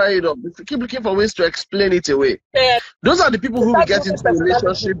cover it up, they keep looking for ways to explain it away. Yeah. Those are the people They who will start get using into a personality,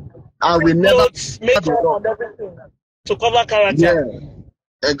 relationship and will free never clothes, be makeup, wrong. and everything to cover character.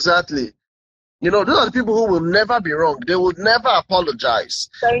 Yeah, exactly. Those are the people who will never be wrong. They would never apologize.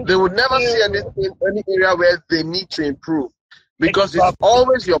 Thank They would never see you. any area where they need to improve, because it's Exactly.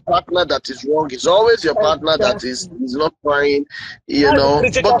 always your partner that is wrong. It's always your partner that Exactly. is not trying, That's a But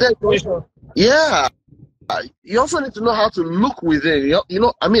critical then, situation. yeah, you also need to know how to look within.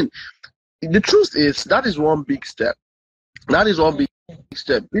 I mean, the truth is that is one big step. That is one big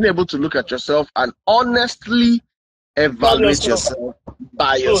step. Being able to look at yourself and honestly Love evaluate yourself. yourself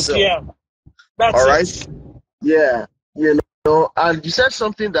by Truth, yourself. yeah. That's All right. it. Yeah, and you said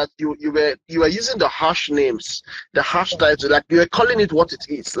something that you were using the harsh names, the harsh title, like you were calling it what it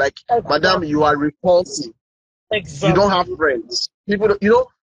is. Like, madam, Exactly. you are repulsive. You don't have Exactly. friends. People,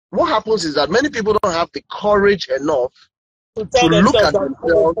 what happens is that many people don't have the courage enough To to tell look themselves at that.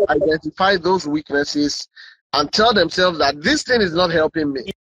 themselves, identify those weaknesses, and tell themselves that this thing is not helping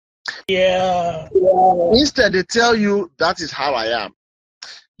me. Yeah. Instead, they tell you that is how I am.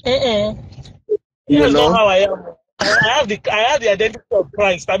 You That's not know, how I am. I have the identity of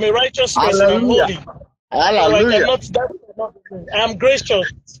Christ. I'm a righteous person. I'm hallelujah, holy. So I hallelujah. cannot that cannot be me. I am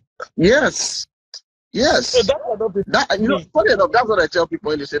gracious. Yes, So yes. that cannot be That me. funny enough, that's what I tell people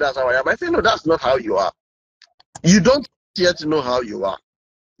when they say that's how I am. I say, no, that's not how you are. You don't yet know how you are.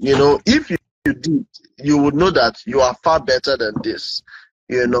 If you did, you would know that you are far better than this.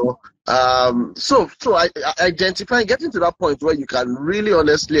 So I identify, getting to that point where you can really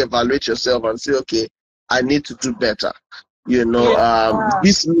honestly evaluate yourself and say, okay, I need to do better. Yeah.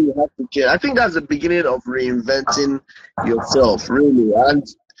 This me you have to care. I think that's the beginning of reinventing yourself, really. And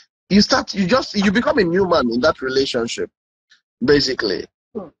you become a new man in that relationship, basically.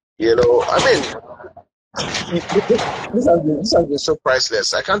 I mean, this has been so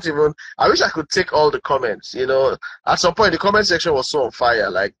priceless. I wish I could take all the comments. At some point the comment section was so on fire.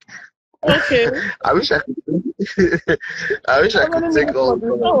 Like, Okay. I wish I could. I wish I How could many take minutes all was the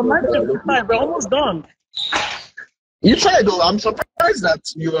this? Oh, comments. 9:55. We're almost done. You tried though. I'm surprised that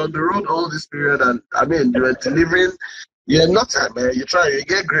you were on the road all this period, and I mean you were delivering. You're not, man. You try. You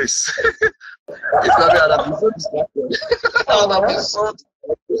get grace. If not, I'd have been so distracted. I'd have been so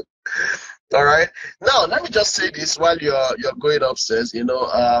distracted. All right. Now, let me just say this while you're going upstairs,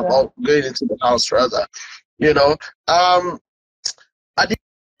 or going into the house rather. At the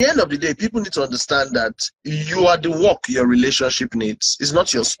end of the day, people need to understand that you are the work your relationship needs. It's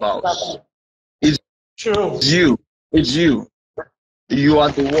not your spouse. It's True. you. It's you. You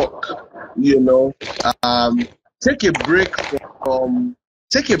are the work. You know, take a break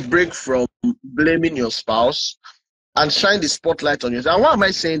from blaming your spouse and shine the spotlight on yourself. And why am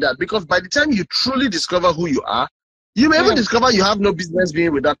I saying that? Because by the time you truly discover who you are, you may even discover you have no business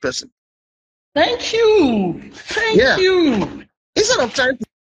being with that person. Thank you. Thank you. Instead of trying to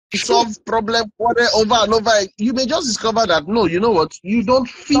solve problem over and over, you may just discover that no, you know what, you don't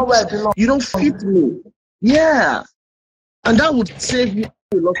fit. You don't fit me. Yeah, and that would save you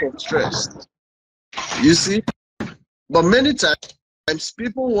a lot of stress. You see, but many times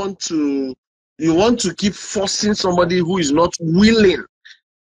people want to keep forcing somebody who is not willing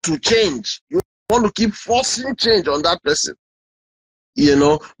to change. You want to keep forcing change on that person. You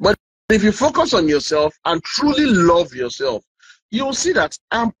know, but if you focus on yourself and truly love yourself, you'll see that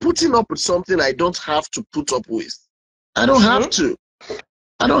I'm putting up with something I don't have to put up with. I don't have to.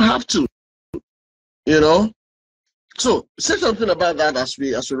 You know? So say something about that as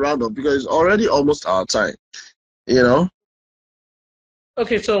we round up, because it's already almost our time. You know?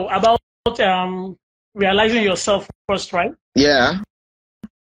 Okay, so about realizing yourself first, right? Yeah.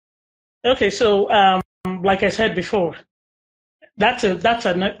 Okay, so like I said before, that's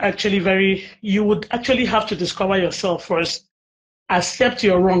actually very, you would actually have to discover yourself first, accept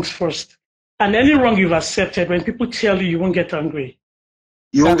your wrongs first, and any wrong you've accepted, when people tell you, you won't get angry.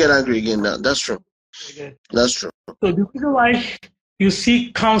 You won't get angry again now. That's true. Okay. That's true. So the reason why you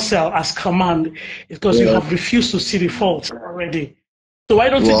see counsel as command is because you have refused to see the fault already. So why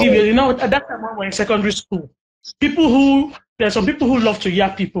don't you give you know, at that time when we're in secondary school, there are some people who love to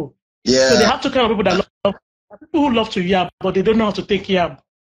yab people. Yeah. So they have to kind of people that love people who love to yab, but they don't know how to take yab.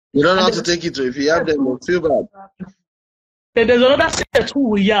 You don't know how to take it. If you yab them, you'll feel bad. Then there's another set who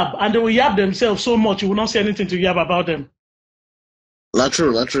will yab, and they will yab themselves so much you will not say anything to yab about them. Not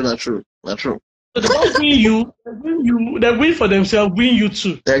true. So they don't win you, they win for themselves, win you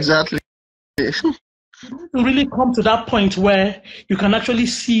too. Exactly. You need to really come to that point where you can actually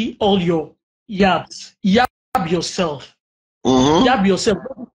see all your yabs. Yab yourself. Yab yourself.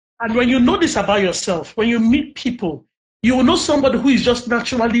 And when you know this about yourself, when you meet people, you will know somebody who is just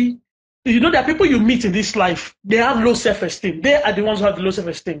naturally, you know, there are people you meet in this life, they have low self-esteem. They are the ones who have the low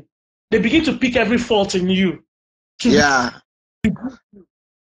self-esteem. They begin to pick every fault in you.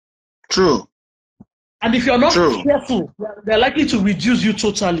 True. And if you're not careful, they're likely to reduce you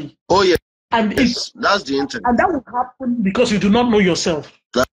totally. Oh, yeah. And that's the internet. And that will happen because you do not know yourself.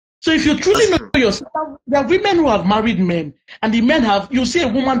 So if you truly know yourself, there are women who have married men, and the men you see a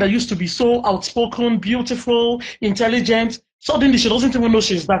woman that used to be so outspoken, beautiful, intelligent, suddenly she doesn't even know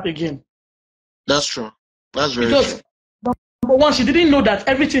she's that again. That's true. That's very true. Number one, she didn't know that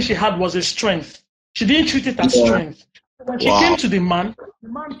everything she had was a strength. She didn't treat it as strength. When she came to the man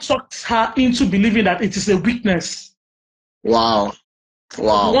talked her into believing that it is a weakness. Wow. He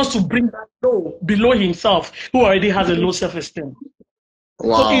wants to bring that low below himself, who already has a low self-esteem.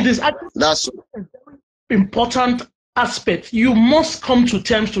 Wow. So it is actually a very important aspect. You must come to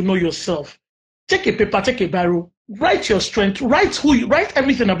terms to know yourself. Take a paper, take a barrel, write your strength, write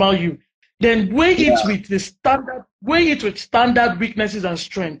everything about you. Then weigh it with standard weaknesses and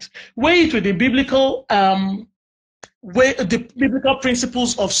strengths. Weigh it with the biblical biblical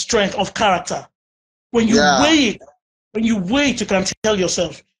principles of strength, of character. When you weigh it, you can tell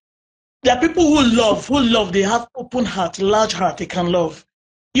yourself. There are people who love, they have open heart, large heart, they can love.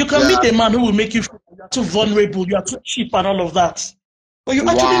 You can meet a man who will make you feel like you are too vulnerable, you are too cheap and all of that. But you're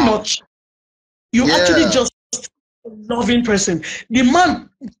actually not cheap. You're actually just a loving person. The man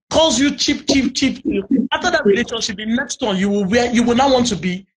calls you cheap. After that relationship, the next one you will not want to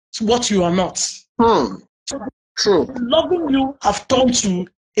be what you are not. So true. Loving you have turned to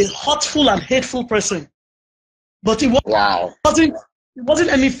a hurtful and hateful person. But it wasn't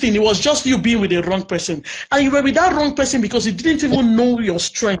anything. It was just you being with the wrong person. And you were with that wrong person because you didn't even know your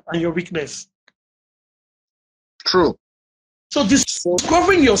strength and your weakness. True. So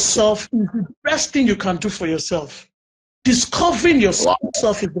discovering yourself is the best thing you can do for yourself. Discovering yourself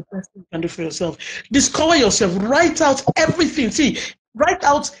is the best thing you can do for yourself. Discover yourself. Write out everything. Take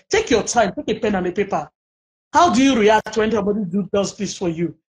your time. Take a pen and a paper. How do you react when somebody does this for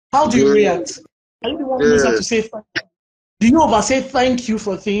you? How do you react? Are you the one who knows how to say thank you? Do you ever say thank you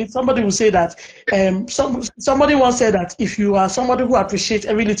for things? Somebody will say that. Somebody once said that if you are somebody who appreciates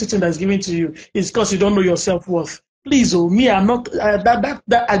every little thing that's given to you, it's because you don't know your self-worth. Please, me, I'm not. I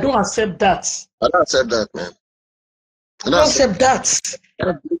don't accept that. I don't accept that, man. I don't accept that.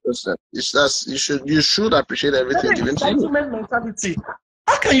 You should appreciate everything given to you. Mentality.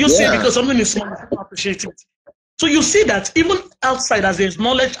 How can you say because something is small, you don't appreciate it? So you see that even outside, as there's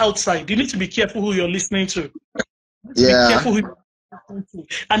knowledge outside, you need to be careful who you're listening to. Be careful who you're listening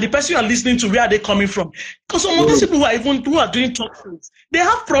to. And the person you are listening to, where are they coming from? Because some of those people who are doing talk shows, they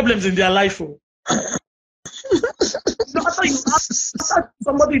have problems in their life. After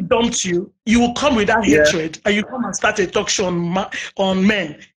somebody dumps you, you will come with that hatred, and you come and start a talk show on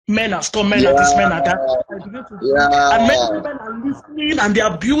men. Men are scum, men are this, men are that. And many women are listening, and they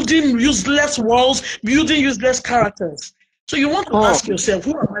are building useless walls, building useless characters. So you want to ask yourself,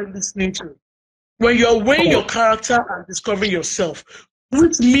 who am I listening to? When you're weighing your character and discovering yourself,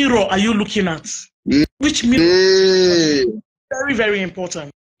 which mirror are you looking at? Which mirror? Very, very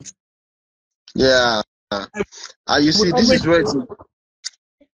important. Yeah. And you see, this is where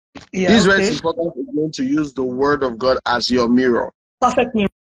it's important to use the word of God as your mirror. Perfect mirror.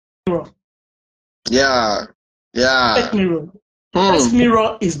 Yeah. Perfect mirror. First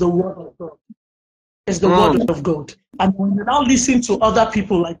mirror is the word of God. It's the word of God. And when you now listen to other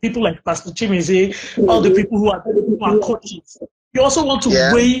people like Pastor Chimize, all the people who are coaches, you also want to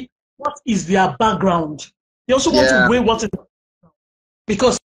weigh what is their background. You also want to weigh what is,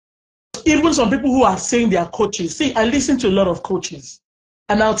 because even some people who are saying they are coaches. See, I listen to a lot of coaches,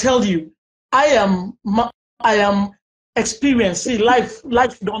 and I'll tell you, I am experienced. See, life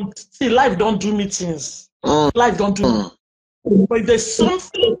don't do me things. Life don't do me. But there's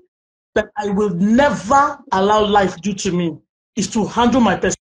something that I will never allow life do to me, is to handle my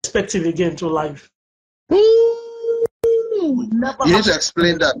perspective again to life. You need to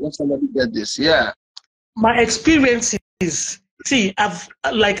explain that when somebody get this. Yeah. My experience is, see, I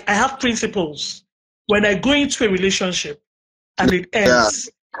have principles. When I go into a relationship and it ends,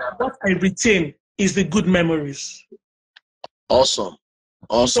 what I retain is the good memories. Awesome.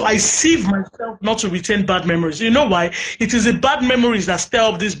 So I sieve myself not to retain bad memories. You know why? It is the bad memories that stir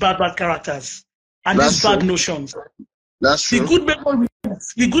up these bad characters and these bad notions. That's true.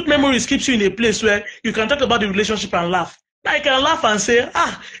 The good memories keeps you in a place where you can talk about the relationship and laugh. I can laugh and say,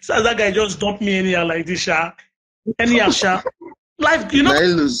 so that guy just dumped me anyhow like this, anyhow. Life, you know,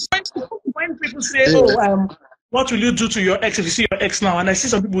 when people say, what will you do to your ex if you see your ex now? And I see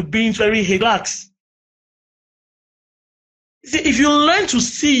some people being very relaxed. See, if you learn to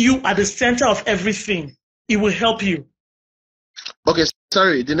see you at the center of everything, it will help you. Okay,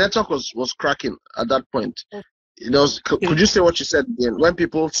 sorry, the network was cracking at that point. Could you say what you said again? When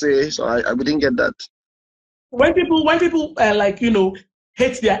people say, so I didn't get that. When people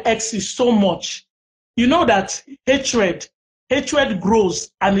hate their exes so much, you know that hatred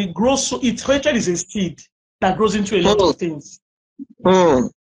grows, and it grows. So hatred is a seed that grows into a lot of things.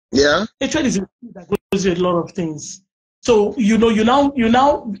 Yeah. Hatred is a seed that grows into a lot of things. So you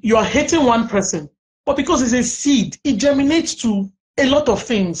are hating one person, but because it's a seed, it germinates to a lot of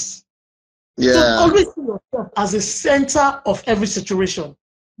things. Yeah. So always see yourself as the center of every situation.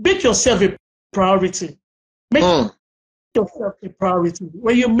 Make yourself a priority. Make yourself a priority.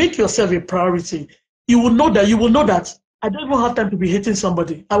 When you make yourself a priority, you will know that I don't even have time to be hating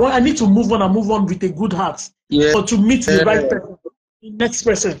somebody. I need to move on and move on with a good heart. Yeah. Or to meet the right person, the next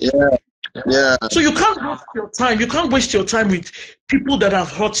person. Yeah. Yeah. So you can't waste your time. You can't waste your time with people that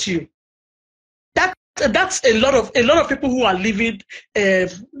have hurt you. That's a lot of people who are living.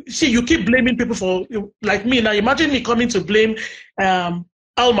 See, you keep blaming people for, like me now. Imagine me coming to blame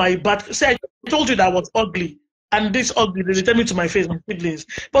all my bad. Say, I told you that I was ugly, and this ugly they tell me to my face, my siblings.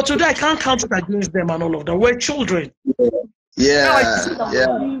 But today I can't count it against them and all of them. We're children. Yeah.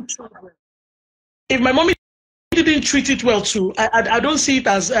 If my mommy didn't treat it well too, I don't see it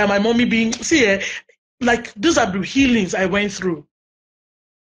as my mommy being. Like these are the healings I went through.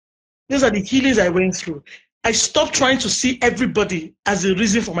 These are the healings I went through. I stopped trying to see everybody as a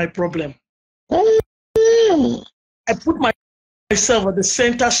reason for my problem. I put myself at the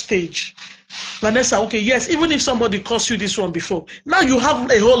center stage. Vanessa, okay, yes, even if somebody caused you this one before, now you have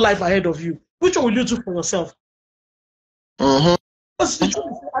a whole life ahead of you. Which one will you do for yourself? I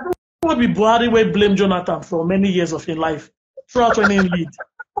don't want to be Buhari where blame Jonathan for many years of your life throughout when he lead.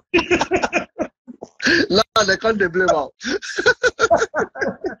 No, they can't blame out.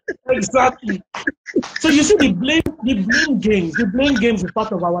 Exactly. So you see, the blame games is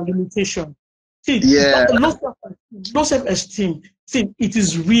part of our limitation. See, low self-esteem. See, it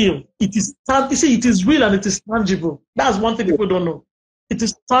is real. It is real and it is tangible. That's one thing people don't know. It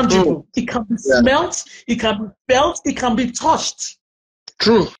is tangible. It can be smelt, it can be felt, it can be touched.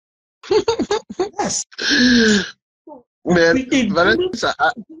 True. Yes. Man, Vanessa,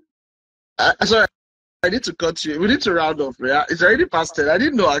 sorry, I need to cut you. We need to round off. Yeah, it's already past 10. I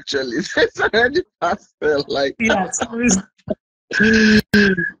didn't know actually. It's already past 10. Like, yes,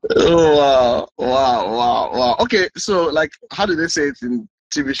 Oh wow, wow, wow, wow. Okay, so like, how do they say it in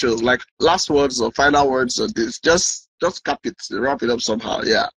TV shows? Like last words or final words on this? Just cap it, wrap it up somehow.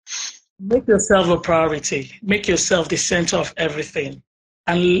 Yeah. Make yourself a priority. Make yourself the center of everything.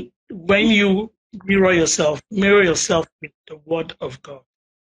 And when you mirror yourself with the word of God.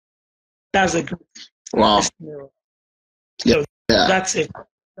 That's a Wow. greatest mirror. Yeah. So Yeah. that's it.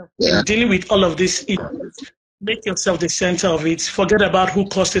 Yeah. In dealing with all of these issues, make yourself the center of it. Forget about who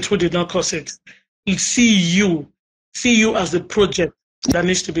caused it, who did not cause it. You see you as the project that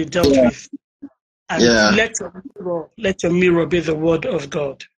needs to be dealt Yeah. with, and Yeah. let your mirror be the word of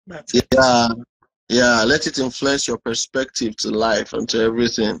God. That's it. Yeah. Yeah. Let it influence your perspective to life and to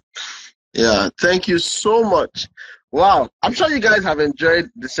everything. Yeah, thank you so much. Wow, I'm sure you guys have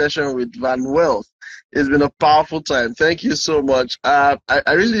enjoyed the session with Van Wealth. It's been a powerful time. Thank you so much. I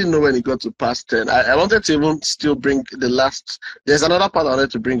really didn't know when it got to past 10. I wanted to even still bring the last. There's another part I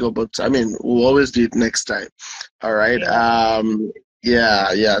wanted to bring up, but I mean, we'll always do it next time. All right. Yeah.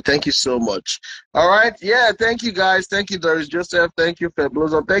 Yeah, yeah. Thank you so much. All right. Yeah, thank you guys. Thank you, Doris Joseph. Thank you,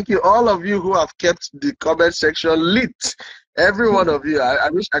 Feblozo. Thank you, all of you who have kept the comment section lit. Every one of you. I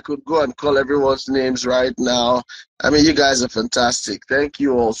wish I could go and call everyone's names right now. I mean, you guys are fantastic. Thank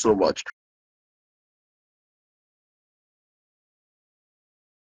you all so much.